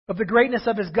of the greatness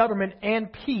of His government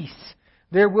and peace.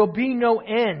 There will be no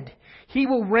end. He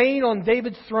will reign on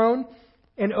David's throne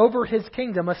and over His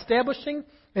kingdom, establishing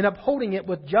and upholding it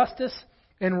with justice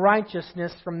and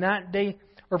righteousness from that day,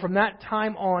 or from that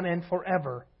time on and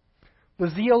forever. The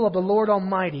zeal of the Lord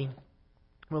Almighty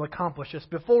will accomplish this.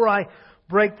 Before I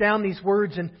break down these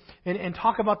words and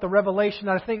talk about the revelation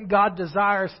I think God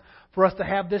desires for us to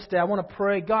have this day, I want to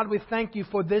pray. God, we thank You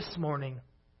for this morning.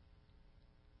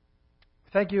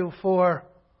 Thank You for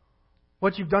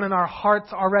what You've done in our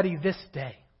hearts already this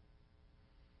day.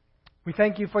 We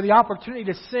thank You for the opportunity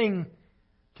to sing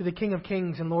to the King of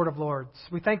Kings and Lord of Lords.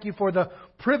 We thank You for the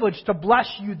privilege to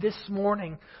bless You this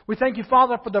morning. We thank You,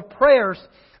 Father, for the prayers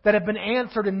that have been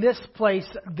answered in this place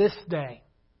this day.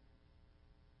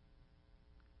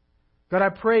 God, I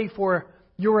pray for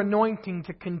Your anointing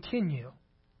to continue.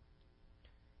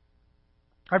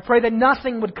 I pray that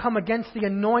nothing would come against the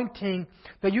anointing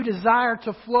that You desire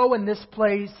to flow in this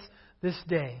place this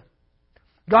day.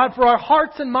 God, for our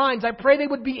hearts and minds, I pray they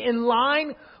would be in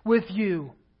line with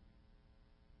You.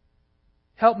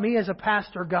 Help me as a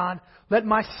pastor, God. Let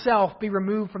myself be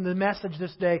removed from the message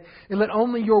this day, and let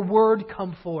only Your Word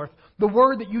come forth. The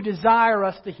Word that You desire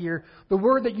us to hear. The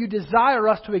Word that You desire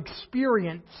us to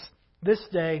experience this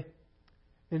day.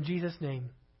 In Jesus' name,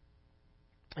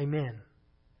 amen.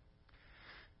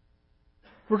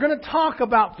 We're going to talk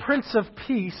about Prince of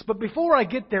Peace, but before I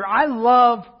get there, I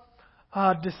love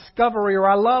discovery, or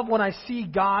I love when I see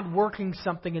God working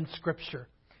something in Scripture.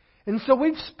 And so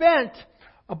we've spent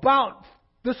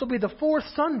this will be the fourth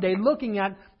Sunday looking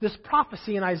at this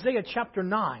prophecy in Isaiah chapter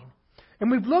 9. And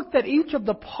we've looked at each of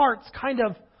the parts kind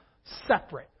of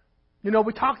separate.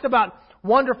 We talked about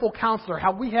Wonderful Counselor,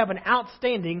 how we have an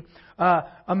outstanding,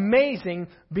 amazing,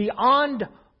 beyond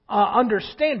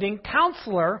understanding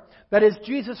Counselor that is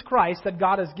Jesus Christ that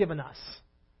God has given us.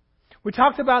 We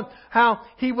talked about how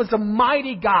He was a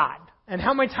mighty God. And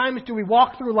how many times do we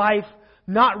walk through life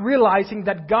not realizing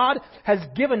that God has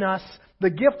given us the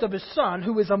gift of His Son,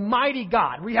 who is a mighty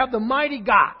God. We have the mighty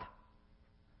God.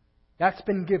 That's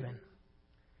been given.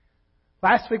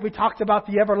 Last week we talked about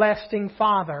the everlasting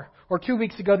Father, or 2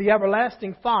 weeks ago, the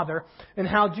everlasting Father, and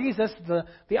how Jesus,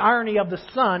 the irony of the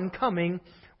Son coming,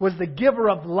 was the giver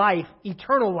of life,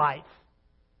 eternal life.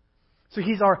 So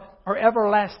He's our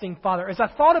everlasting Father. As I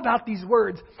thought about these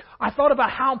words, I thought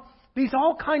about how these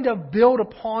all kind of build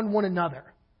upon one another.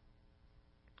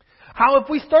 How if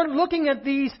we start looking at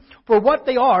these for what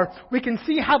they are, we can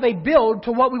see how they build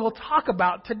to what we will talk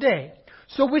about today.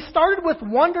 So we started with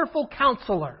Wonderful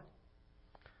Counselor.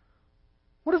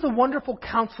 What does a Wonderful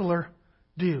Counselor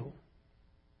do?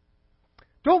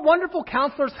 Don't Wonderful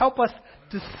Counselors help us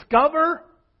discover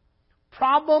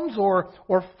problems or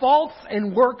faults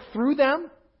and work through them?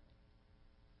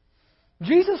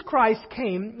 Jesus Christ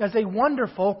came as a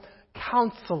Wonderful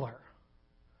Counselor.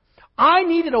 I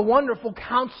needed a Wonderful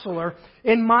Counselor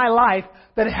in my life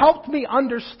that helped me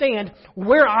understand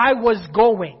where I was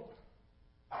going.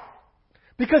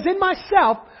 Because in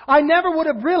myself, I never would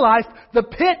have realized the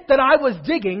pit that I was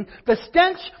digging, the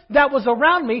stench that was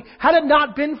around me, had it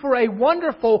not been for a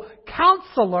Wonderful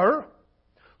Counselor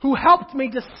who helped me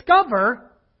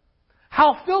discover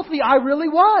how filthy I really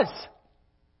was.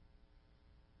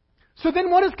 So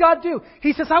then what does God do?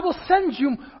 He says, I will send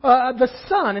you the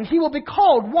Son, and He will be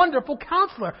called Wonderful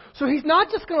Counselor. So He's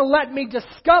not just going to let me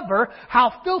discover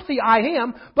how filthy I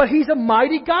am, but He's a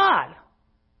mighty God.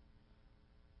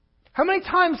 How many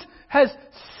times has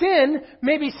sin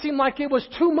maybe seemed like it was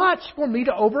too much for me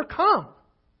to overcome?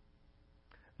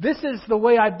 This is the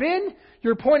way I've been.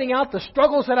 You're pointing out the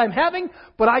struggles that I'm having,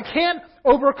 but I can't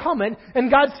overcome it. And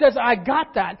God says, I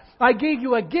got that. I gave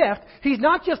you a gift. He's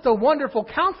not just a Wonderful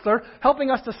Counselor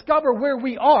helping us discover where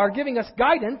we are, giving us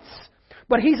guidance,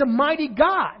 but He's a mighty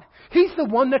God. He's the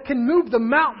one that can move the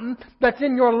mountain that's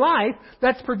in your life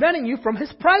that's preventing you from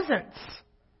His presence.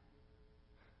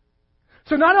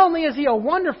 So not only is He a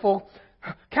Wonderful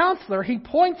Counselor, He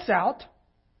points out,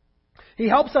 He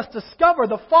helps us discover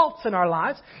the faults in our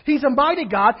lives. He's a mighty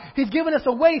God. He's given us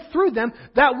a way through them.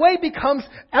 That way becomes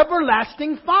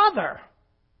Everlasting Father.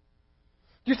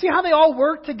 Do you see how they all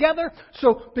work together?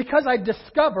 So because I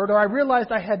discovered or I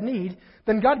realized I had need,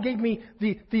 then God gave me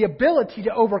the ability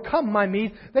to overcome my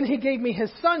need. Then He gave me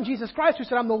His Son, Jesus Christ, who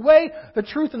said, I'm the way, the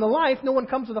truth, and the life. No one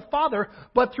comes to the Father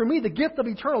but through me. The gift of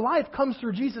eternal life comes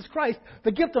through Jesus Christ.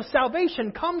 The gift of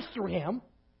salvation comes through Him.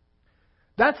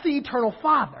 That's the eternal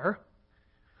Father.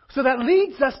 So that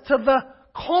leads us to the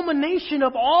culmination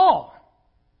of all.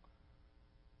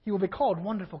 He will be called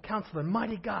Wonderful Counselor,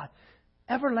 Mighty God,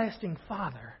 Everlasting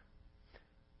Father,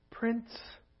 Prince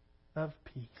of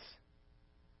Peace.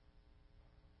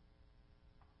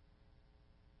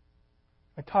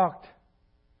 I talked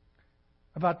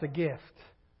about the gift.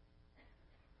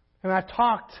 And I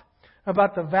talked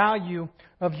about the value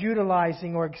of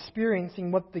utilizing or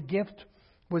experiencing what the gift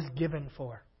was given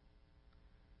for.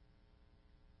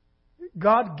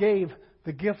 God gave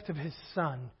the gift of His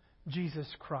Son, Jesus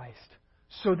Christ,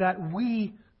 so that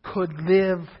we could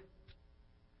live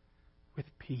with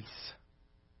peace.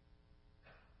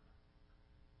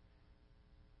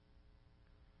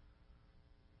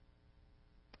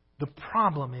 The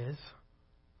problem is,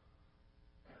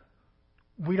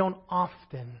 we don't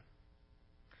often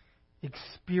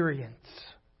experience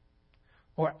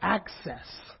or access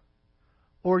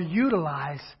or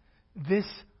utilize this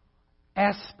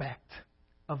aspect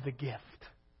of the gift.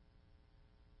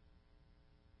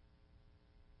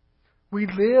 We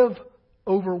live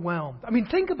overwhelmed. I mean,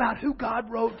 think about who God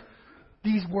wrote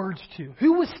these words to.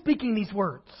 Who was speaking these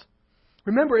words?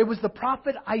 Remember, it was the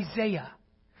prophet Isaiah.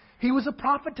 He was a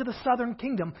prophet to the southern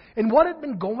kingdom. And what had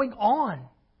been going on?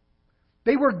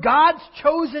 They were God's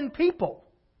chosen people.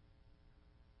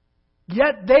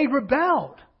 Yet they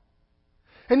rebelled.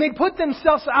 And they put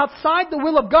themselves outside the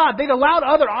will of God. They'd allowed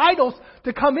other idols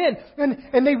to come in.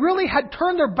 And they really had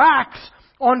turned their backs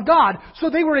on God. So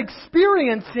they were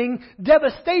experiencing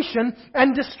devastation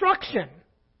and destruction.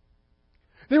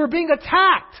 They were being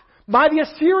attacked by the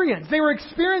Assyrians. They were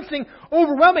experiencing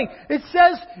overwhelming. It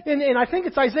says in I think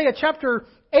it's Isaiah chapter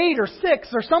 8 or 6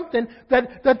 or something,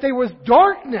 that there was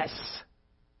darkness.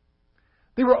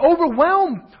 They were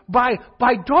overwhelmed by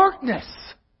darkness.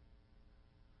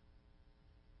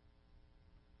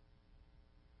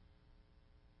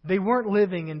 They weren't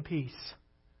living in peace.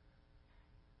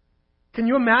 Can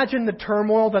you imagine the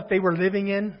turmoil that they were living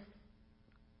in?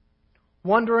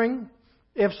 Wondering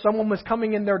if someone was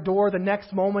coming in their door the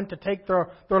next moment to take their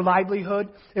livelihood.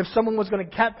 If someone was going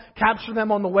to capture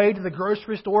them on the way to the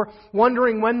grocery store.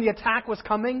 Wondering when the attack was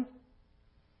coming.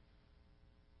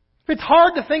 It's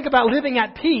hard to think about living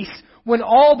at peace when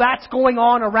all that's going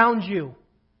on around you.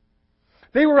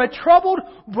 They were a troubled,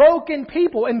 broken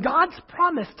people. And God's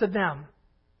promise to them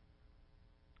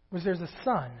was there's a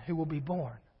son who will be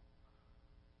born.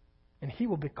 And He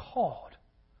will be called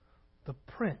the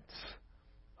Prince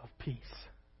of Peace.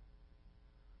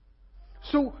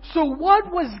 So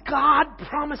what was God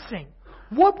promising?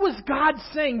 What was God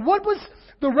saying? What was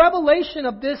the revelation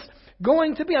of this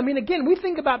going to be? I mean, again, we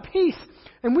think about peace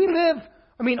and we live,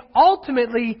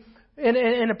 ultimately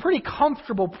in a pretty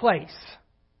comfortable place.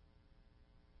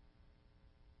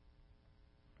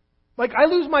 Like, I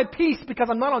lose my peace because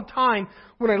I'm not on time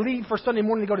when I leave for Sunday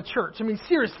morning to go to church.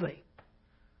 Seriously.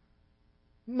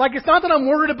 Like, it's not that I'm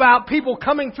worried about people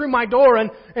coming through my door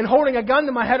and holding a gun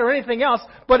to my head or anything else,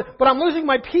 but I'm losing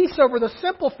my peace over the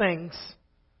simple things.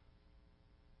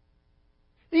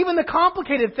 Even the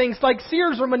complicated things like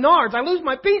Sears or Menards, I lose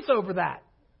my peace over that.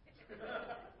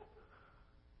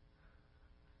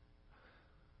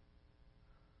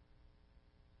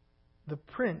 The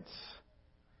Prince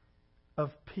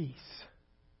of Peace.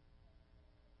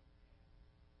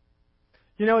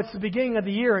 It's the beginning of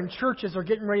the year and churches are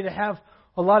getting ready to have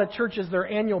a lot of churches, their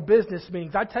annual business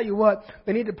meetings. I tell you what,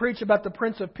 they need to preach about the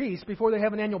Prince of Peace before they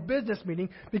have an annual business meeting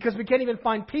because we can't even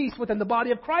find peace within the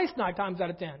body of Christ 9 times out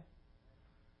of 10.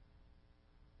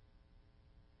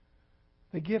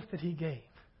 The gift that He gave.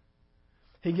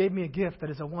 He gave me a gift that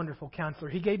is a wonderful counselor.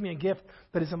 He gave me a gift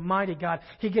that is a mighty God.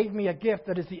 He gave me a gift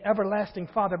that is the everlasting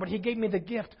Father. But He gave me the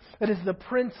gift that is the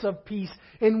Prince of Peace.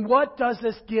 And what does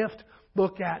this gift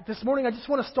look at? This morning I just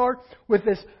want to start with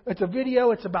this. It's a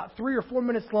video. It's about 3 or 4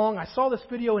 minutes long. I saw this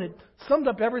video and it summed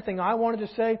up everything I wanted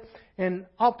to say. And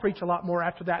I'll preach a lot more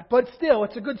after that. But still,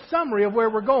 it's a good summary of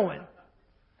where we're going.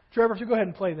 Trevor, if you go ahead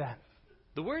and play that.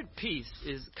 The word peace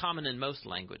is common in most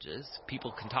languages.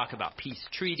 People can talk about peace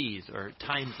treaties or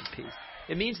times of peace.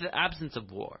 It means the absence of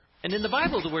war. And in the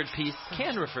Bible, the word peace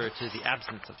can refer to the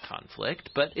absence of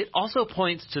conflict, but it also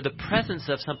points to the presence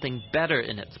of something better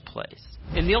in its place.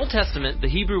 In the Old Testament, the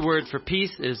Hebrew word for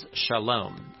peace is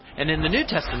shalom. And in the New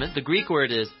Testament, the Greek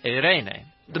word is eirene.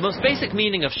 The most basic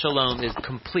meaning of shalom is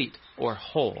complete or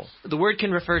whole. The word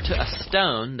can refer to a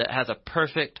stone that has a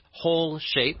perfect, whole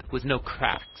shape with no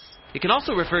cracks. It can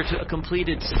also refer to a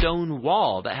completed stone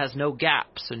wall that has no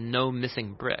gaps and no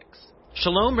missing bricks.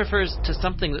 Shalom refers to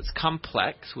something that's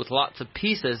complex with lots of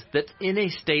pieces that's in a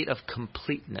state of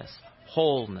completeness,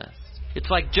 wholeness. It's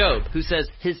like Job, who says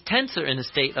his tents are in a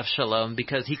state of shalom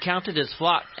because he counted his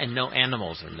flock and no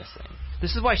animals are missing.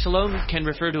 This is why shalom can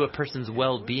refer to a person's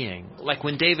well-being. Like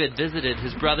when David visited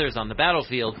his brothers on the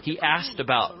battlefield, he asked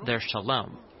about their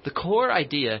shalom. The core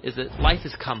idea is that life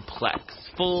is complex,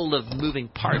 full of moving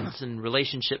parts and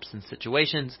relationships and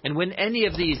situations, and when any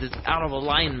of these is out of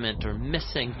alignment or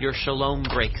missing, your shalom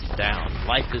breaks down.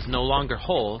 Life is no longer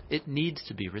whole. It needs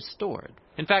to be restored.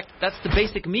 In fact, that's the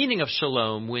basic meaning of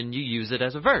shalom when you use it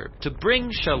as a verb. To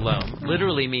bring shalom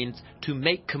literally means to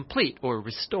make complete or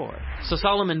restore. So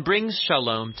Solomon brings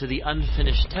shalom to the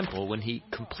unfinished temple when he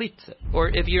completes it. Or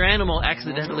if your animal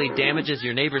accidentally damages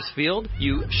your neighbor's field,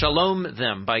 you shalom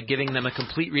them by giving them a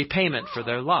complete repayment for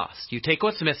their loss. You take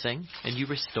what's missing and you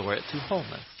restore it to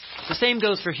wholeness. The same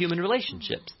goes for human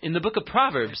relationships. In the book of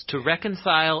Proverbs, to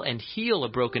reconcile and heal a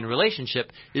broken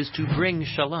relationship is to bring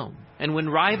shalom. And when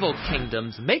rival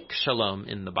kingdoms make shalom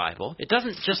in the Bible, it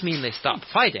doesn't just mean they stop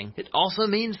fighting. It also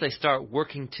means they start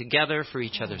working together for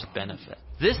each other's benefit.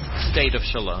 This state of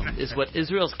shalom is what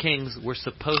Israel's kings were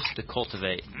supposed to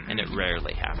cultivate, and it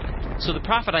rarely happened. So the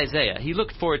prophet Isaiah, he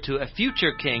looked forward to a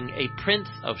future king, a prince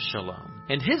of shalom.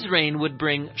 And his reign would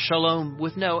bring shalom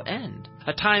with no end.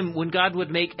 A time when God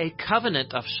would make a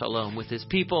covenant of shalom with his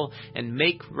people and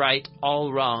make right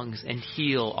all wrongs and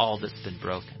heal all that's been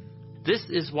broken. This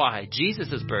is why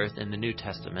Jesus' birth in the New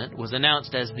Testament was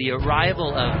announced as the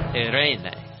arrival of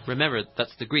eirene. Remember,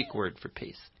 that's the Greek word for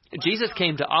peace. Jesus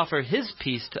came to offer his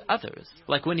peace to others,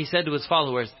 like when he said to his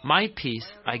followers, "My peace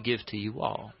I give to you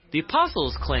all." The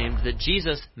apostles claimed that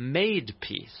Jesus made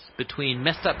peace between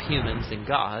messed up humans and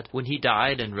God when he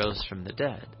died and rose from the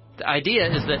dead. The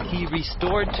idea is that he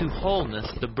restored to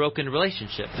wholeness the broken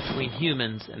relationship between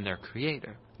humans and their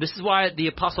Creator. This is why the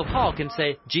Apostle Paul can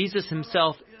say Jesus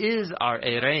himself is our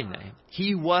eirene.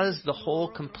 He was the whole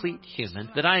complete human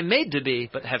that I am made to be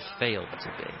but have failed to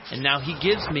be. And now he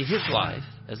gives me his life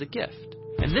as a gift.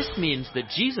 And this means that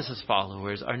Jesus'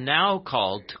 followers are now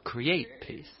called to create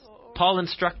peace. Paul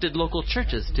instructed local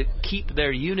churches to keep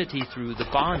their unity through the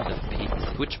bond of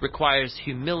peace, which requires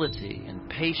humility and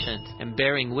patience and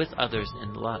bearing with others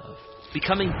in love.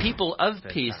 Becoming people of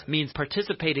peace means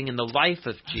participating in the life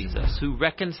of Jesus, who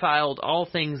reconciled all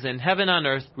things in heaven and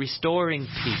earth, restoring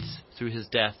peace through his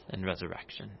death and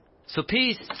resurrection. So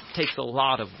peace takes a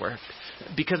lot of work,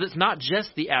 because it's not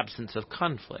just the absence of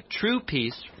conflict. True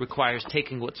peace requires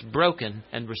taking what's broken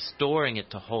and restoring it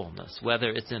to wholeness, whether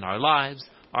it's in our lives,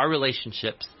 our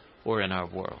relationships, or in our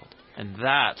world. And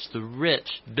that's the rich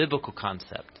biblical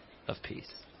concept of peace.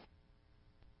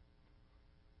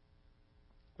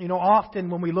 You know, often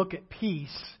when we look at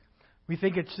peace, we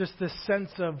think it's just this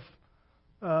sense of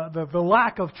the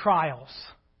lack of trials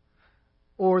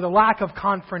or the lack of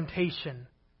confrontation.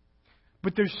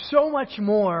 But there's so much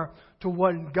more to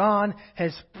what God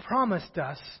has promised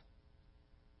us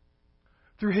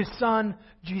through His Son,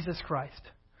 Jesus Christ.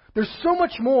 There's so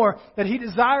much more that He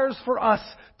desires for us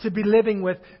to be living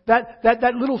with.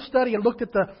 That little study, it looked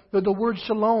at the word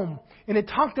shalom, and it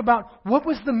talked about what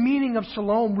was the meaning of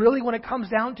shalom really when it comes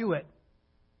down to it.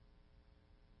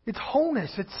 It's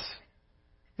wholeness.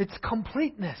 It's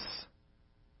completeness.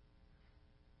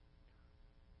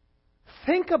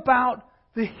 Think about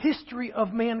the history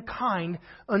of mankind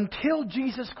until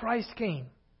Jesus Christ came.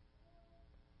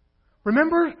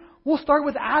 Remember, we'll start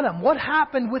with Adam. What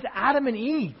happened with Adam and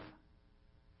Eve?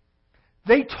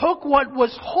 They took what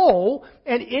was whole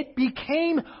and it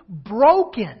became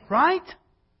broken, right?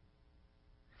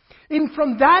 And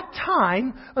from that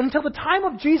time until the time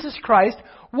of Jesus Christ,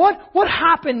 what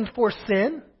happened for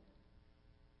sin?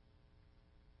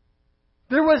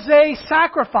 There was a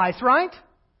sacrifice, right?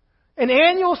 An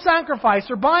annual sacrifice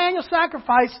or biannual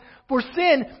sacrifice for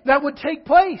sin that would take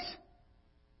place.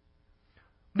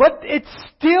 But it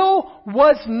still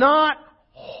was not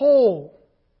whole.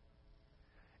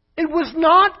 It was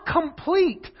not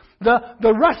complete.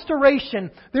 The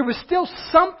restoration, there was still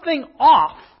something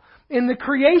off in the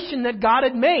creation that God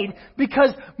had made,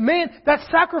 because man, that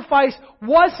sacrifice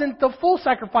wasn't the full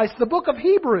sacrifice. The book of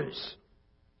Hebrews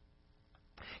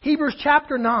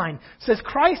chapter 9 says,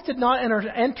 Christ did not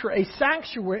enter a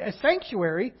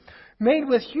sanctuary made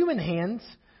with human hands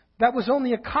that was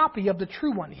only a copy of the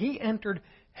true one. He entered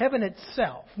heaven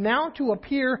itself, now to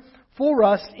appear for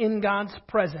us in God's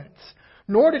presence.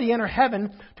 Nor did He enter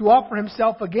heaven to offer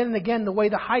Himself again and again the way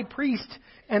the high priest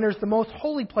enters the most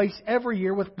holy place every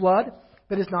year with blood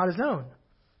that is not his own.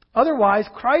 Otherwise,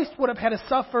 Christ would have had to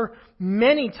suffer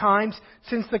many times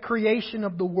since the creation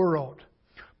of the world.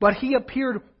 But He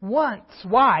appeared once.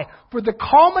 Why? For the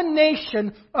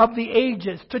culmination of the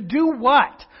ages. To do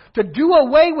what? To do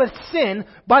away with sin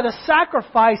by the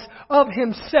sacrifice of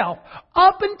Himself.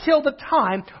 Up until the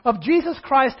time of Jesus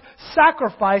Christ's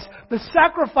sacrifice, the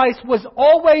sacrifice was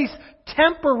always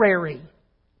temporary.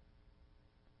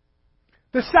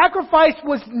 The sacrifice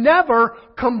was never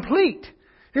complete.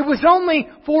 It was only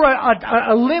for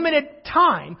a limited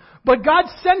time. But God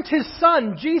sent His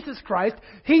Son, Jesus Christ.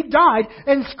 He died.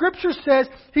 And Scripture says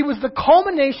He was the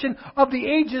culmination of the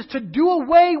ages to do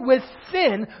away with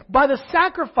sin by the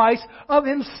sacrifice of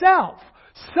Himself.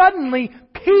 Suddenly,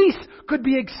 peace could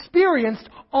be experienced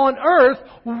on earth.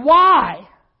 Why?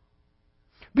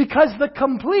 Because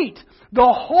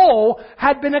the whole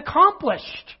had been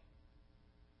accomplished.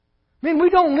 I mean,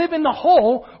 we don't live in the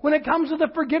hole when it comes to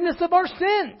the forgiveness of our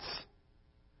sins.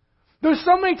 There's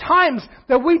so many times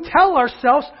that we tell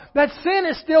ourselves that sin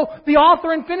is still the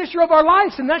author and finisher of our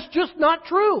lives, and that's just not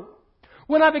true.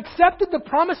 When I've accepted the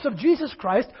promise of Jesus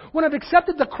Christ, when I've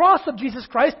accepted the cross of Jesus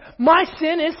Christ, my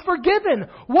sin is forgiven.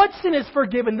 What sin is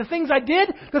forgiven? The things I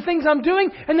did, the things I'm doing,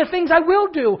 and the things I will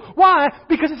do. Why?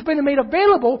 Because it's been made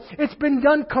available. It's been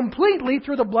done completely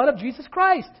through the blood of Jesus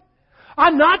Christ.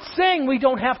 I'm not saying we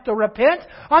don't have to repent.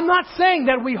 I'm not saying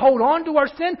that we hold on to our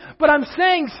sin, but I'm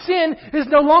saying sin is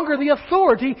no longer the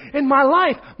authority in my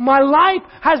life. My life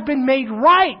has been made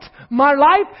right. My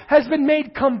life has been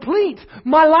made complete.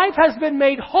 My life has been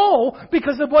made whole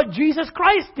because of what Jesus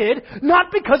Christ did,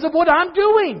 not because of what I'm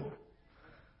doing.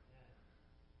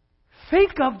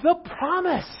 Think of the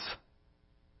promise.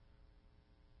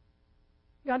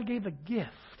 God gave a gift.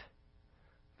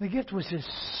 The gift was His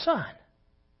Son.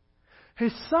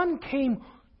 His Son came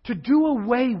to do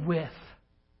away with.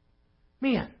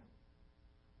 Man,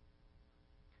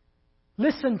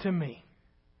 listen to me.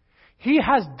 He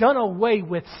has done away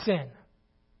with sin.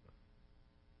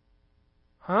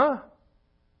 Huh?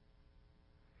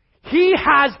 He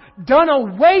has done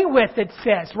away with, it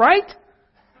says, right?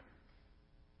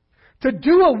 To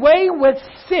do away with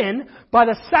sin by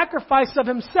the sacrifice of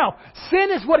Himself.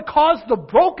 Sin is what caused the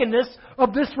brokenness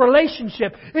of this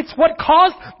relationship. It's what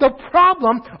caused the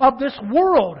problem of this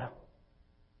world.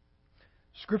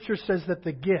 Scripture says that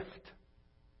the gift,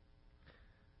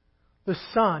 the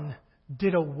Son,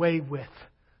 did away with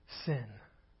sin.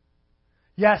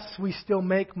 Yes, we still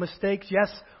make mistakes.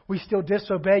 Yes, we still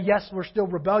disobey. Yes, we're still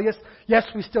rebellious. Yes,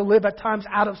 we still live at times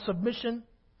out of submission.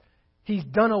 He's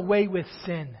done away with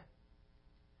sin.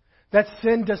 That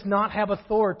sin does not have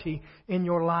authority in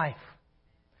your life.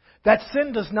 That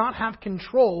sin does not have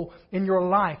control in your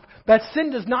life. That sin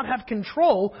does not have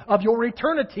control of your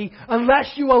eternity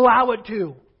unless you allow it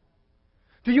to.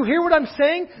 Do you hear what I'm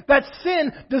saying? That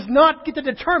sin does not get to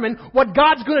determine what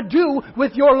God's going to do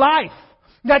with your life.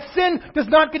 That sin does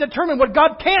not get to determine what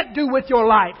God can't do with your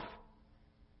life.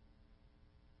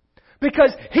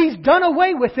 Because He's done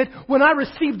away with it when I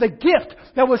received the gift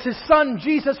that was His Son,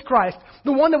 Jesus Christ.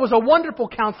 The one that was a wonderful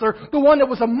counselor. The one that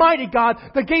was a mighty God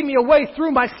that gave me a way through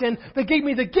my sin. That gave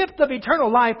me the gift of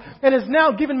eternal life and has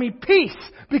now given me peace.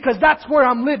 Because that's where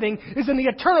I'm living, is in the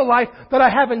eternal life that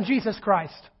I have in Jesus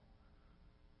Christ.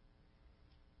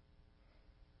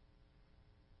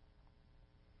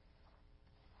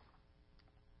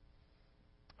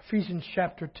 Ephesians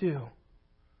chapter 2.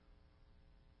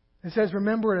 It says,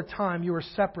 remember at a time you were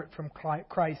separate from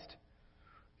Christ.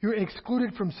 You were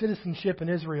excluded from citizenship in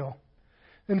Israel,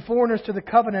 and foreigners to the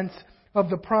covenants of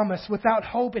the promise, without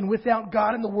hope and without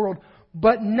God in the world.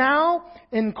 But now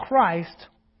in Christ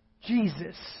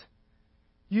Jesus,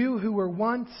 you who were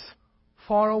once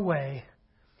far away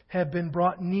have been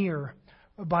brought near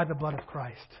by the blood of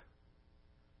Christ.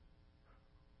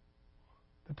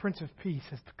 The Prince of Peace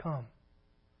has come.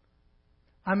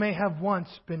 I may have once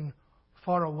been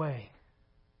far away.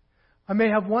 I may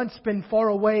have once been far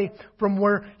away from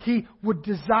where He would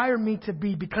desire me to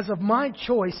be because of my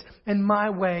choice and my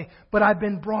way, but I've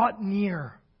been brought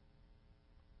near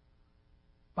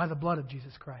by the blood of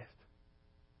Jesus Christ.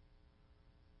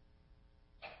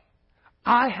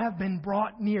 I have been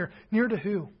brought near. Near to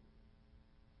who?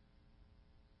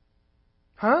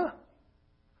 Huh?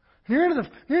 Near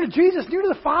to Jesus, near to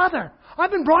the Father.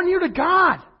 I've been brought near to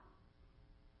God.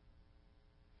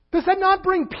 Does that not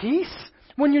bring peace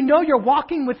when you know you're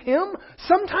walking with Him?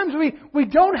 Sometimes we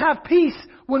don't have peace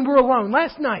when we're alone.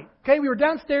 Last night, we were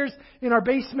downstairs in our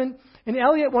basement, and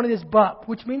Elliot wanted his bup,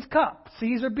 which means cup.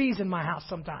 C's or B's in my house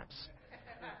sometimes.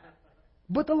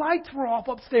 But the lights were off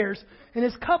upstairs, and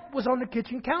his cup was on the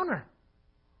kitchen counter.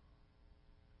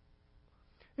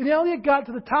 And Elliot got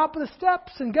to the top of the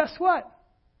steps, and guess what?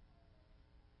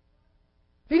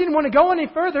 He didn't want to go any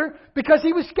further because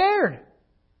he was scared.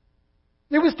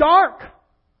 It was dark.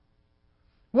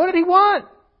 What did he want?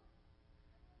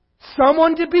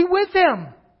 Someone to be with him.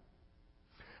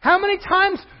 How many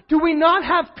times do we not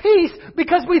have peace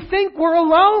because we think we're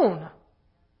alone?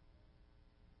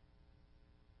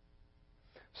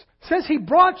 It says He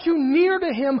brought you near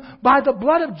to Him by the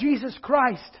blood of Jesus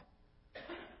Christ.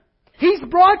 He's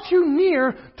brought you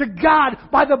near to God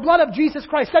by the blood of Jesus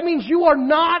Christ. That means you are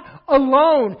not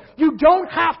alone. You don't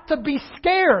have to be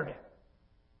scared.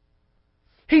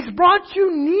 He's brought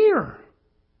you near.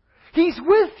 He's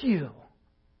with you.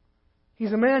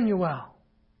 He's Emmanuel.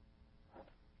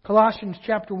 Colossians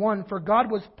chapter 1, for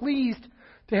God was pleased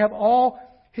to have all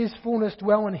His fullness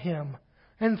dwell in Him,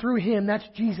 and through Him, that's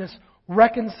Jesus,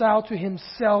 reconcile to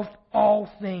Himself all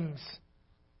things,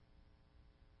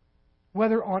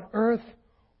 whether on earth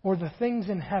or the things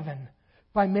in heaven,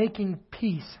 by making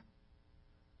peace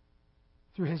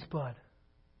through His blood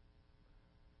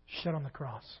shed on the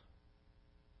cross.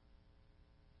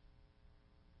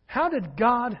 How did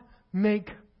God make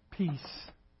peace?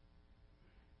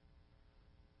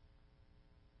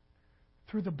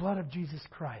 Through the blood of Jesus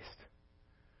Christ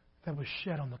that was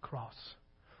shed on the cross.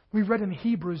 We read in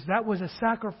Hebrews that was a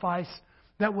sacrifice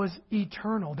that was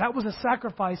eternal. That was a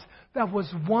sacrifice that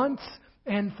was once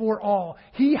and for all.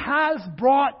 He has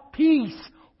brought peace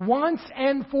once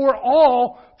and for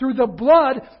all through the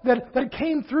blood that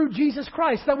came through Jesus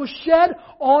Christ, that was shed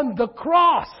on the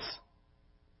cross.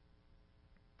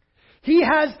 He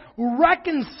has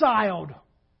reconciled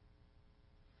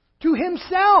to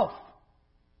Himself.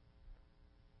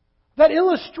 That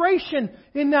illustration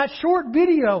in that short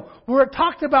video where it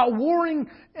talked about warring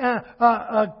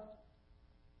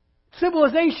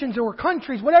civilizations or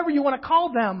countries, whatever you want to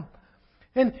call them.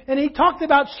 And he talked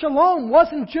about shalom.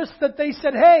 Wasn't just that they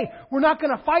said, hey, we're not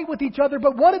going to fight with each other,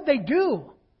 but what did they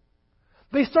do?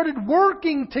 They started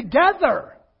working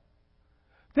together.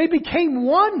 They became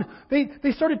one.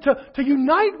 They started to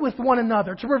unite with one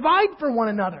another, to provide for one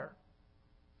another.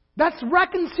 That's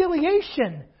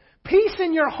reconciliation. Peace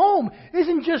in your home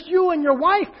isn't just you and your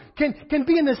wife can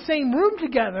be in the same room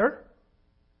together.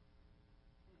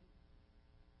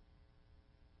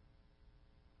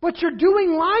 But you're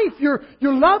doing life. You're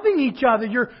loving each other.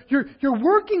 You're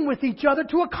working with each other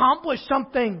to accomplish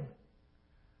something.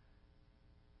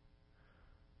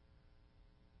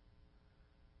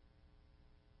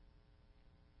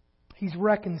 He's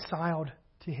reconciled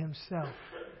to Himself.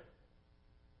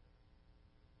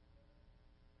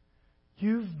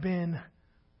 You've been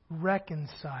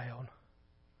reconciled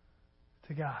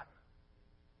to God.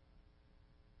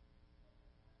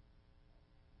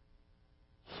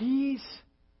 He's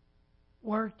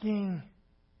working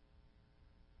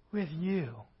with you.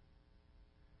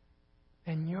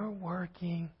 And you're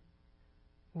working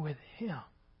with Him.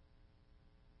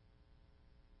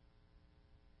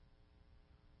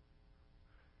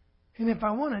 And if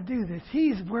I want to do this,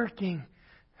 He's working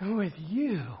with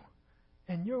you.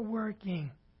 And you're working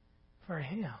for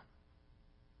Him.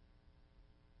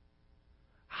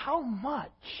 How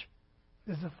much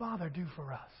does the Father do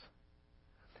for us?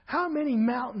 How many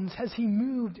mountains has He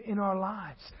moved in our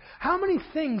lives? How many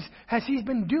things has He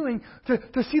been doing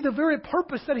to see the very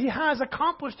purpose that He has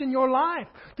accomplished in your life?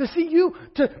 To see you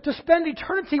to spend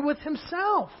eternity with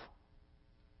Himself.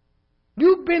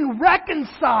 You've been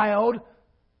reconciled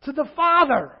to the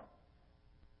Father.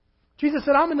 Jesus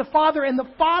said, I'm in the Father and the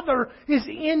Father is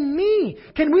in me.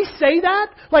 Can we say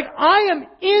that? Like, I am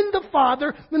in the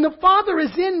Father and the Father is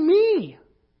in me.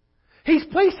 He's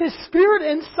placed His Spirit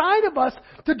inside of us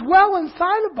to dwell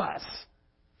inside of us.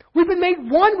 We've been made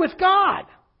one with God.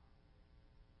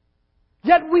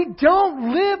 Yet we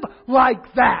don't live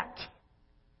like that.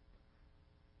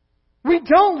 We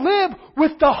don't live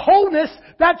with the wholeness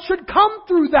that should come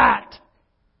through that.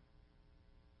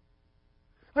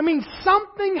 I mean,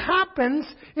 something happens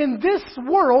in this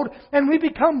world and we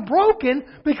become broken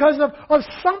because of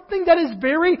something that is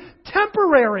very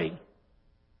temporary.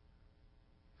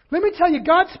 Let me tell you,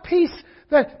 God's peace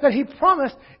that He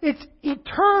promised, it's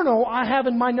eternal, I have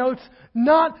in my notes,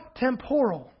 not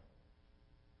temporal.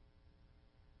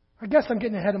 I guess I'm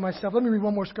getting ahead of myself. Let me read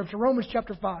one more scripture. Romans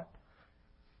chapter 5.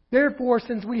 Therefore,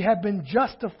 since we have been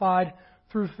justified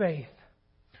through faith,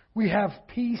 we have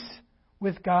peace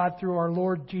with God through our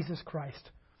Lord Jesus Christ.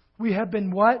 We have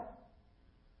been what?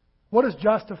 What does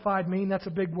justified mean? That's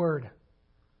a big word.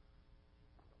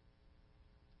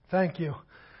 Thank you.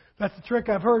 That's the trick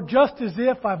I've heard. Just as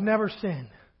if I've never sinned.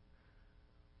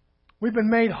 We've been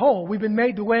made whole. We've been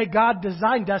made the way God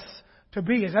designed us to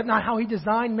be. Is that not how He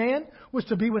designed man? Was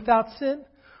to be without sin?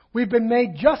 We've been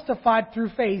made justified through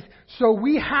faith. So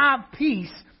we have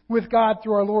peace with God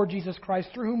through our Lord Jesus Christ,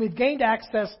 through whom we've gained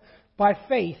access by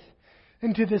faith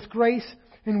into this grace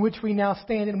in which we now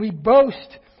stand. And we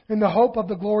boast in the hope of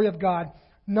the glory of God.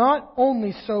 Not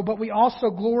only so, but we also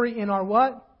glory in our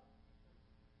what?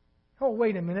 Oh,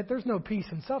 wait a minute. There's no peace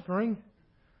in suffering.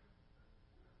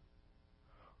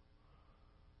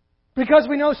 Because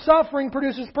we know suffering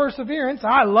produces perseverance.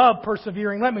 I love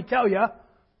persevering, let me tell you.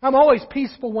 I'm always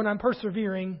peaceful when I'm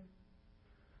persevering.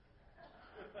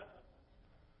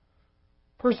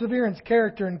 Perseverance,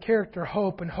 character, and character,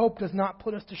 hope. And hope does not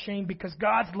put us to shame because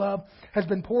God's love has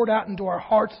been poured out into our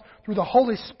hearts through the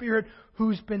Holy Spirit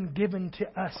who's been given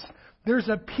to us. There's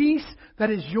a peace that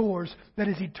is yours that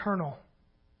is eternal.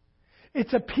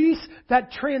 It's a peace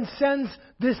that transcends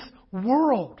this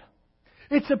world.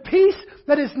 It's a peace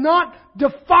that is not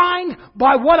defined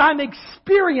by what I'm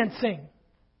experiencing.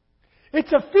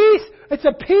 It's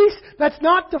a peace that's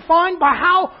not defined by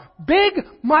how big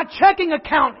my checking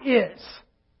account is.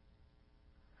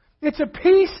 It's a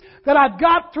peace that I've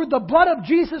got through the blood of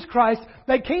Jesus Christ,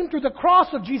 that came through the cross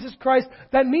of Jesus Christ,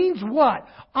 that means what?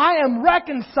 I am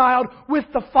reconciled with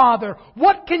the Father.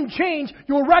 What can change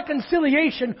your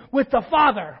reconciliation with the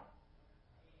Father?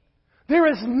 There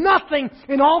is nothing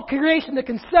in all creation that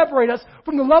can separate us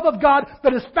from the love of God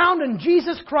that is found in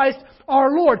Jesus Christ our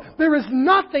Lord. There is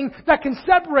nothing that can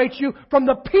separate you from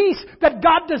the peace that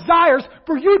God desires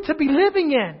for you to be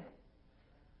living in.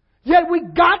 Yet we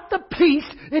got the peace,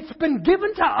 it's been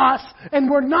given to us,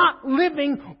 and we're not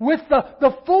living with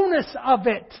the fullness of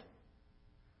it.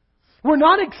 We're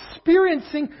not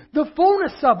experiencing the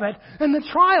fullness of it. And the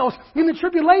trials and the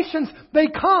tribulations, they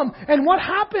come. And what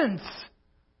happens?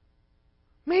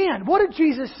 Man, what did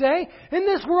Jesus say? In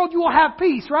this world you will have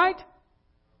peace, right?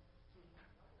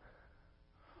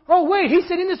 Oh wait, He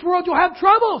said in this world you'll have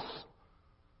troubles.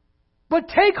 But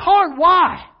take heart,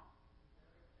 why?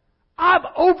 I've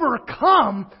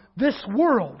overcome this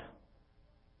world.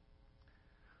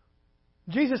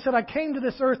 Jesus said, I came to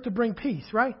this earth to bring peace,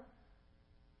 right?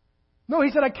 No,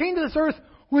 He said, I came to this earth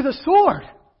with a sword.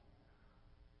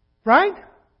 Right?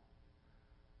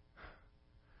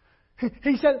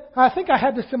 He said, I think I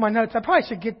had this in my notes. I probably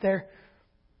should get there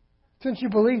since you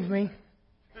believe me.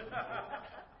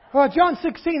 John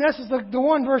 16, this is the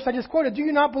one verse I just quoted. Do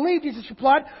you not believe? Jesus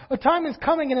replied, a time is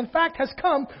coming and in fact has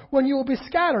come when you will be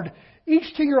scattered.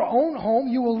 Each to your own home,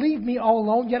 you will leave me all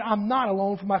alone, yet I'm not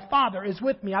alone, for my Father is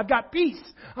with me. I've got peace.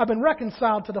 I've been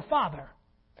reconciled to the Father.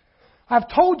 I've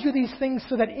told you these things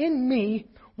so that in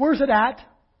me, where's it at?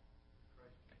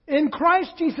 In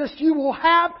Christ Jesus, you will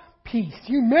have peace.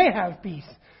 You may have peace.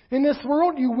 In this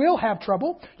world, you will have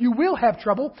trouble. You will have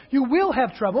trouble. You will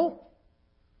have trouble.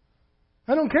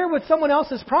 I don't care what someone else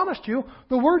has promised you.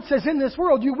 The Word says in this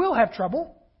world, you will have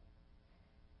trouble.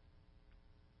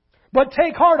 But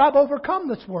take heart, I've overcome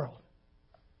this world.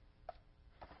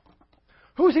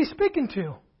 Who's He speaking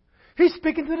to? He's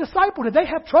speaking to the disciples. Did they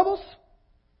have troubles?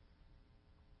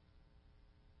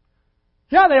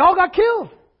 Yeah, they all got killed.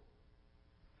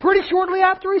 Pretty shortly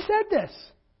after He said this.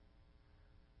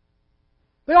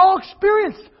 They all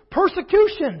experienced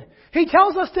persecution. He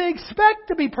tells us to expect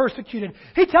to be persecuted.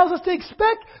 He tells us to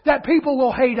expect that people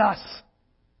will hate us.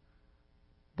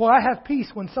 Boy, I have peace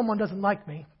when someone doesn't like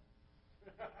me.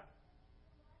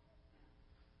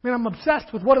 Man, I'm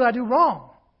obsessed with what did I do wrong.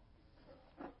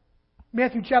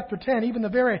 Matthew chapter 10, even the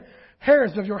very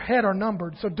hairs of your head are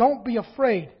numbered, so don't be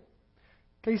afraid.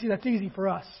 Casey, that's easy for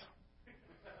us.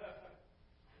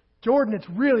 Jordan, it's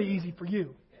really easy for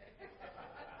you.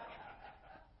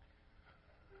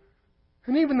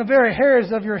 And even the very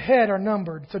hairs of your head are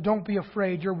numbered, so don't be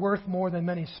afraid. You're worth more than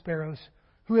many sparrows.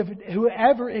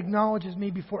 Whoever acknowledges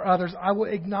me before others, I will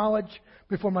acknowledge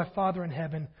before my Father in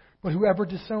heaven. But whoever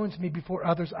disowns me before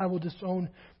others, I will disown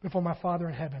before my Father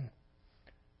in heaven.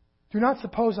 Do not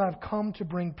suppose I have come to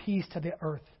bring peace to the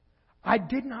earth. I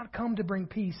did not come to bring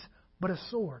peace, but a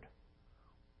sword.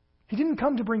 He didn't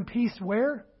come to bring peace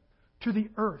where? To the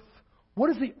earth. What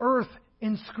is the earth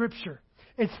in Scripture?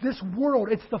 It's this world.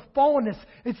 It's the fallenness.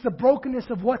 It's the brokenness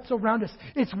of what's around us.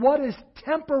 It's what is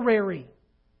temporary.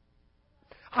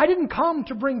 I didn't come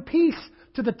to bring peace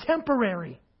to the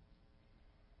temporary.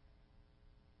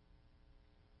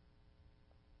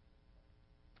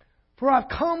 For I've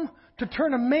come to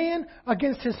turn a man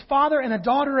against his father and a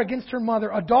daughter against her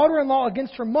mother, a daughter-in-law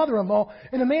against her mother-in-law,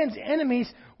 and a man's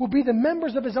enemies will be the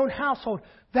members of his own household.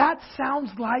 That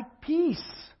sounds like peace.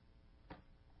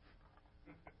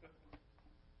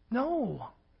 No.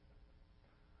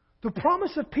 The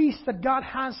promise of peace that God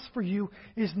has for you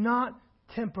is not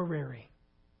temporary.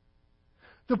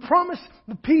 The promise,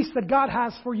 the peace that God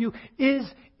has for you is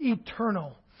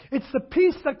eternal. It's the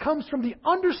peace that comes from the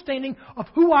understanding of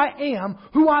who I am,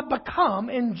 who I've become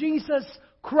in Jesus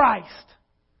Christ.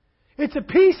 It's a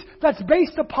peace that's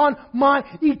based upon my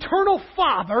eternal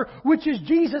Father, which is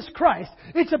Jesus Christ.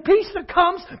 It's a peace that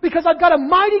comes because I've got a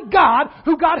mighty God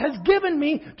who God has given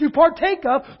me to partake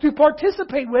of, to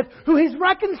participate with, who He's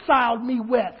reconciled me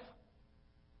with.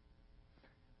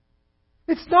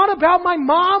 It's not about my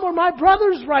mom or my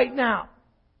brothers right now.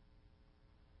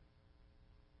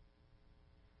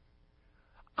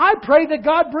 I pray that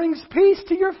God brings peace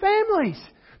to your families.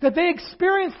 That they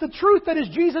experience the truth that is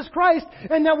Jesus Christ,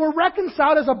 and that we're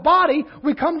reconciled as a body.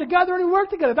 We come together and we work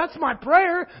together. That's my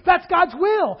prayer. That's God's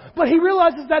will. But He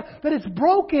realizes that it's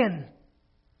broken.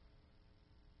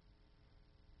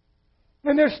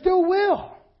 And there still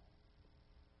will.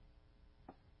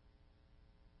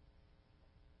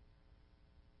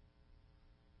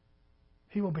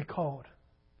 He will be called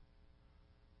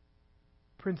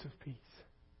Prince of Peace.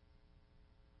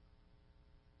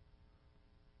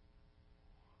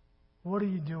 What are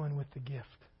you doing with the gift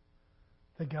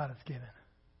that God has given?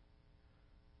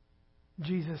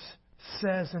 Jesus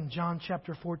says in John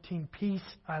chapter 14, peace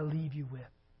I leave you with.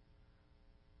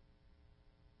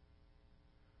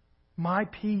 My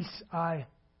peace I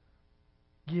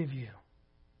give you.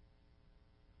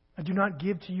 I do not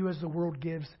give to you as the world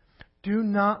gives. Do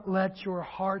not let your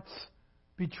hearts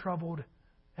be troubled,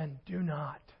 and do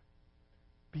not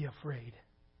be afraid.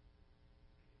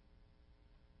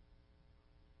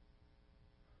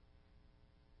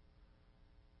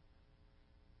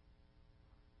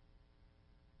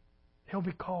 He'll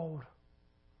be called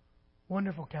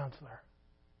Wonderful Counselor,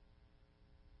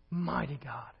 Mighty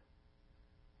God,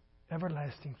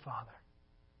 Everlasting Father,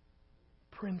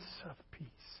 Prince of Peace.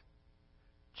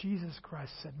 Jesus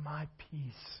Christ said, my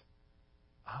peace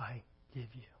I give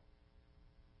you.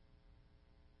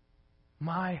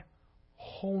 My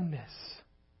wholeness,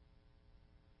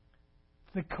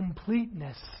 the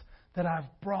completeness that I've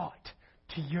brought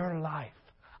to your life,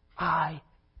 I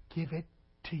give it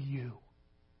to you.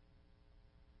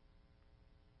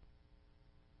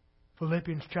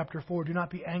 Philippians chapter 4, do not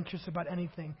be anxious about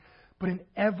anything, but in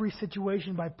every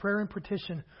situation by prayer and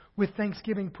petition, with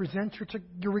thanksgiving, present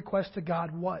your request to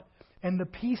God. What? And the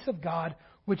peace of God,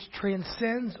 which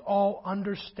transcends all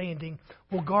understanding,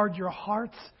 will guard your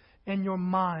hearts and your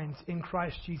minds in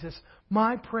Christ Jesus.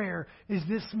 My prayer is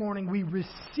this morning we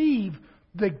receive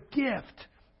the gift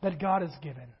that God has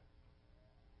given.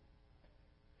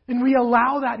 And we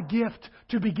allow that gift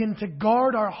to begin to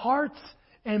guard our hearts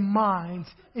and minds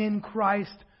in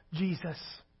Christ Jesus.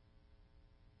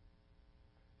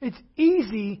 It's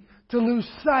easy to lose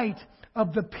sight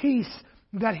of the peace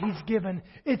that He's given.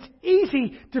 It's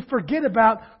easy to forget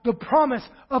about the promise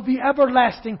of the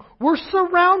everlasting. We're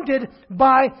surrounded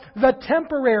by the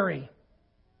temporary.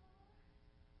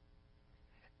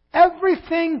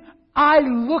 Everything I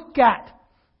look at,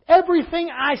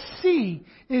 everything I see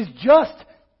is just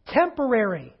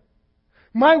temporary.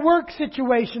 My work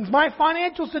situations, my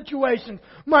financial situations,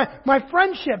 my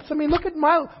friendships. I mean, look at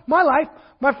my life.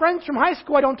 My friends from high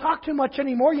school I don't talk to much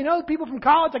anymore. You know, people from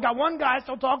college, I got one guy I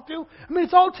still talk to. I mean,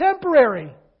 it's all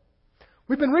temporary.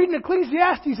 We've been reading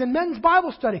Ecclesiastes in men's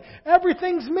Bible study.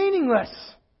 Everything's meaningless.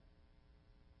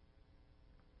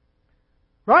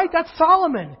 Right? That's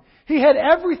Solomon. He had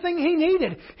everything he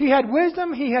needed. He had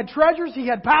wisdom, he had treasures, he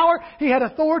had power, he had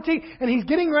authority, and he's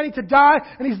getting ready to die,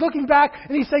 and he's looking back,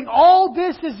 and he's saying, all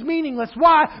this is meaningless.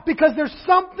 Why? Because there's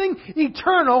something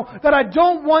eternal that I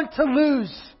don't want to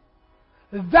lose.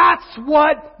 That's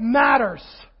what matters.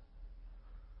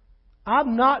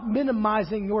 I'm not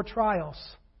minimizing your trials.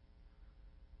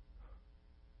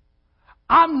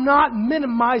 I'm not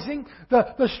minimizing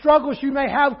the struggles you may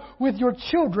have with your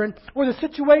children or the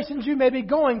situations you may be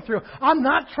going through. I'm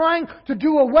not trying to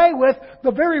do away with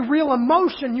the very real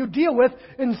emotion you deal with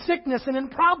in sickness and in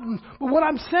problems. But what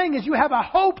I'm saying is you have a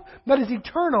hope that is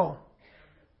eternal.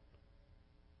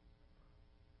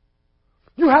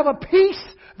 You have a peace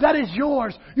that is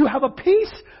yours. You have a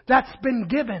peace that's been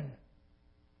given.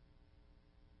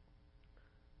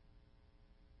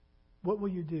 What will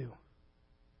you do?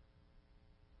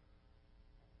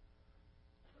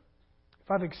 If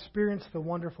I've experienced the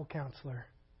Wonderful Counselor,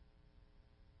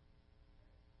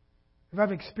 if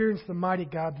I've experienced the Mighty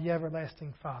God, the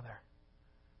Everlasting Father,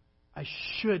 I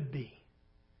should be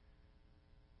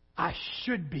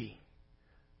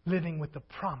living with the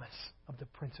promise of the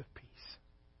Prince of Peace.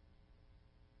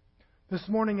 This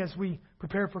morning as we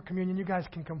prepare for communion, you guys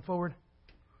can come forward.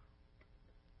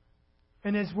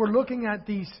 And as we're looking at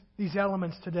these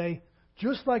elements today,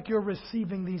 just like you're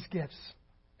receiving these gifts,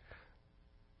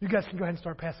 you guys can go ahead and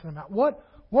start passing them out. What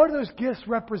do those gifts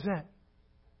represent?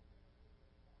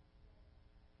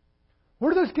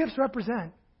 What do those gifts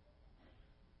represent?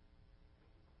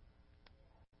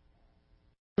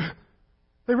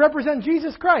 They represent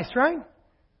Jesus Christ, right?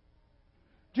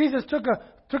 Jesus took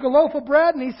a loaf of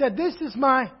bread and He said, "This is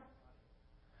my..."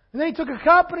 And then He took a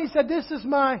cup and He said, "This is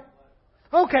my..."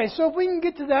 Okay, so if we can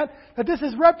get to that this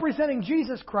is representing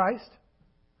Jesus Christ.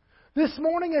 This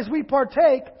morning as we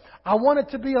partake, I want it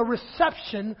to be a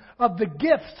reception of the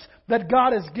gifts that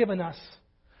God has given us.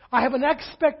 I have an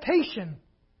expectation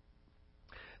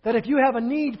that if you have a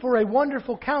need for a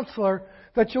wonderful counselor,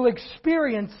 that you'll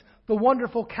experience the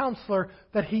wonderful counselor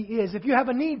that He is. If you have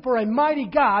a need for a mighty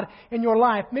God in your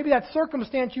life, maybe that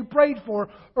circumstance you prayed for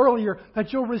earlier,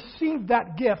 that you'll receive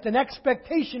that gift, an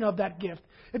expectation of that gift.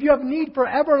 If you have need for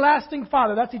everlasting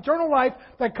Father, that's eternal life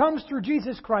that comes through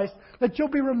Jesus Christ, that you'll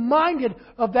be reminded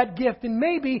of that gift. And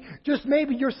maybe, just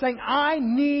maybe, you're saying, I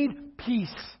need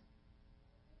peace.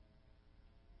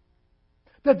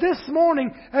 That this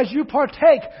morning, as you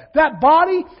partake, that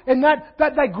body and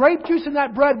that grape juice and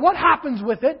that bread, what happens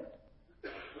with it?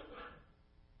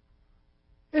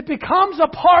 It becomes a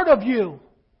part of you.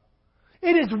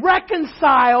 It is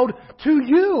reconciled to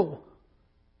you.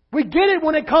 We get it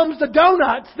when it comes to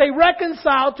donuts. They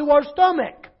reconcile to our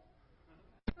stomach.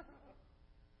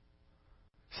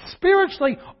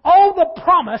 Spiritually, all the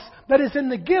promise that is in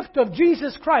the gift of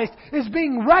Jesus Christ is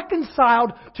being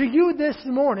reconciled to you this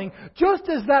morning. Just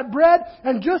as that bread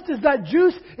and just as that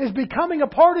juice is becoming a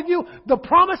part of you, the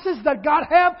promises that God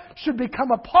have should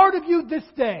become a part of you this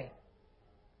day.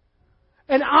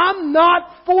 And I'm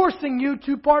not forcing you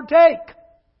to partake.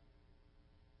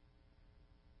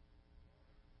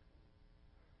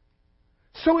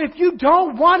 So if you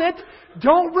don't want it,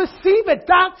 don't receive it.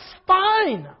 That's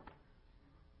fine.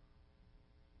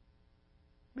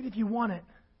 But if you want it,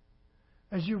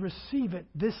 as you receive it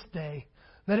this day,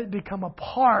 let it become a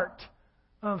part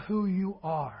of who you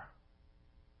are.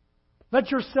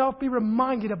 Let yourself be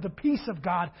reminded of the peace of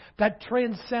God that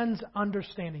transcends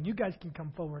understanding. You guys can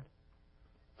come forward.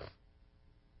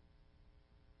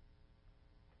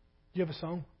 Do you have a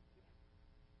song?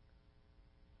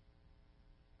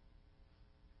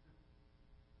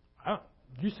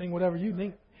 You sing whatever you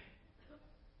think.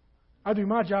 I'll do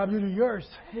my job, you do yours.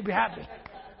 We'll be happy.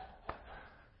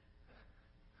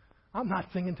 I'm not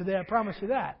singing today, I promise you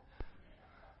that.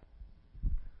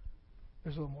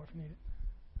 There's a little more if you need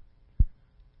it.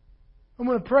 I'm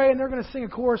going to pray and they're going to sing a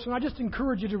chorus, and I just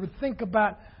encourage you to think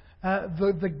about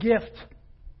the gift,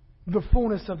 the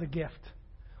fullness of the gift.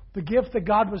 The gift that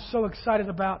God was so excited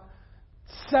about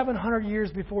 700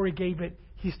 years before He gave it,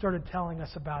 He started telling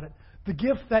us about it. The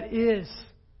gift that is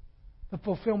the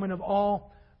fulfillment of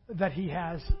all that He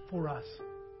has for us.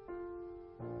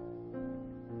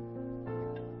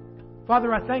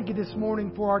 Father, I thank You this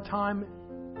morning for our time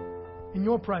in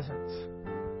Your presence.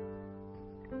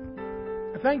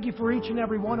 I thank You for each and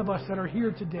every one of us that are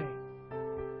here today.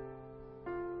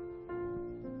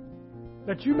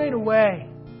 That You made a way,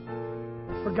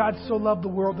 for God so loved the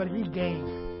world that He gave.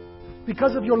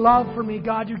 Because of Your love for me,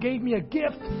 God, You gave me a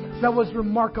gift that was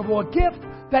remarkable, a gift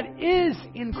that is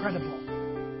incredible.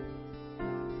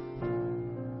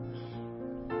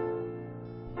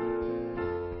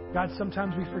 God,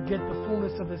 sometimes we forget the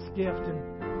fullness of this gift,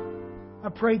 and I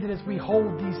pray that as we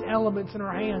hold these elements in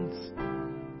our hands,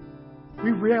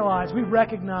 we realize, we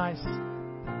recognize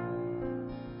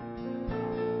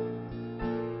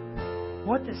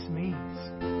what this means.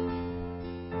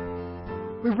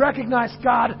 We recognize,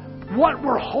 God, what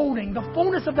we're holding, the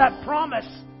fullness of that promise.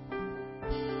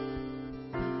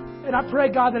 And I pray,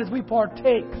 God, that as we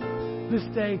partake this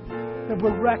day, that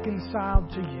we're reconciled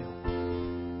to You.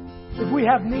 If we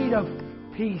have need of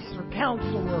peace or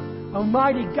counsel or a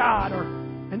mighty God or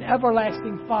an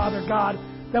everlasting Father, God,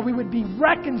 that we would be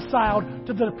reconciled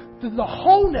to the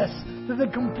wholeness, to the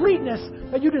completeness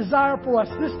that You desire for us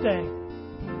this day.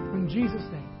 In Jesus'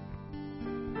 name.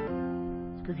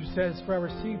 Scripture says, for I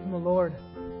received from the Lord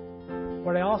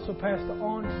what I also passed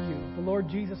on to you. The Lord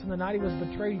Jesus, on the night He was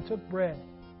betrayed, He took bread.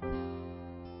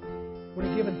 When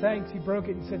He given thanks, He broke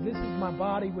it and said, this is my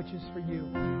body which is for you.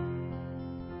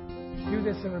 Do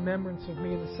this in remembrance of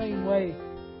me. In the same way,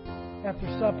 after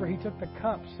supper, He took the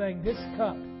cup, saying, this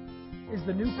cup is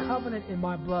the new covenant in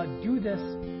my blood. Do this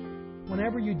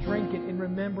whenever you drink it in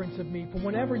remembrance of me. For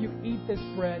whenever you eat this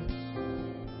bread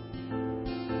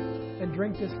and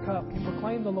drink this cup, you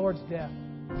proclaim the Lord's death.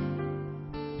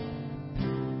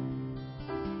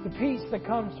 The peace that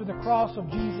comes through the cross of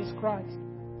Jesus Christ.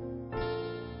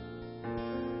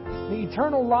 The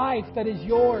eternal life that is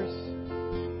yours.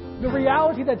 The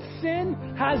reality that sin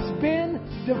has been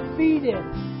defeated.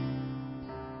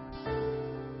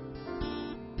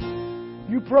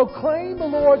 You proclaim the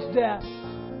Lord's death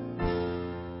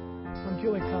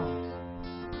until He comes.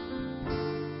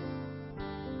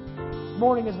 This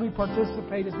morning as we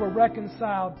participate, as we're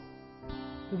reconciled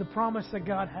to the promise that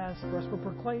God has for us, we're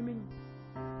proclaiming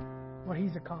what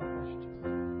He's accomplished.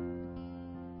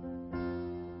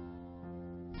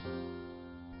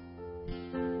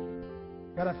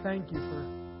 God, I thank you for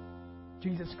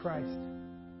Jesus Christ.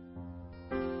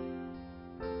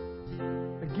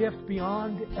 A gift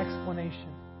beyond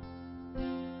explanation,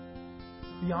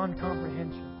 beyond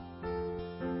comprehension.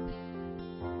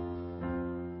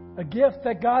 A gift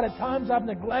that, God, at times I've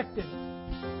neglected.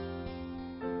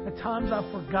 At times I've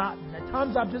forgotten. At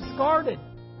times I've discarded.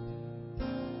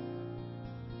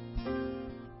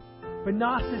 But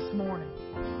not this morning.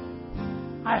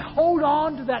 I hold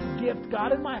on to that gift,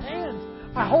 God, in my hands.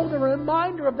 I hold a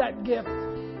reminder of that gift.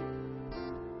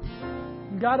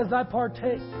 And God, as I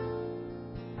partake,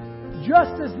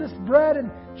 just as this bread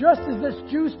and just as this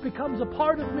juice becomes a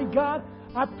part of me, God,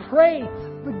 I pray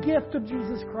the gift of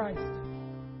Jesus Christ.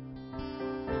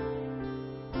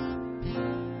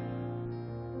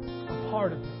 A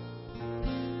part of me.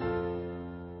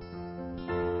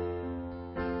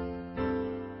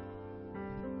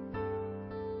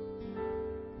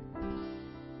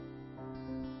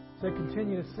 As I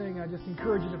continue to sing, I just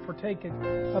encourage you to partake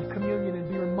of communion and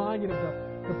be reminded of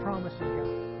the promise of God.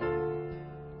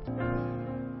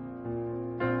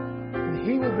 And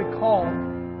He will be called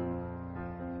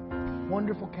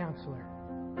Wonderful Counselor,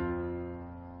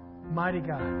 Mighty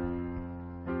God,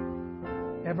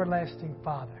 Everlasting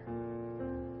Father,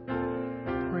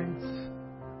 Prince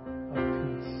of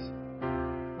Peace.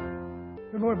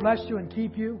 The Lord bless you and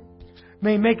keep you.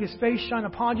 May He make His face shine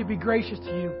upon you, be gracious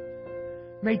to you.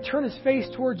 May He turn His face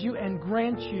towards you and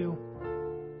grant you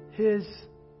His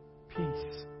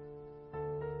peace.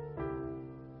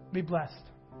 Be blessed.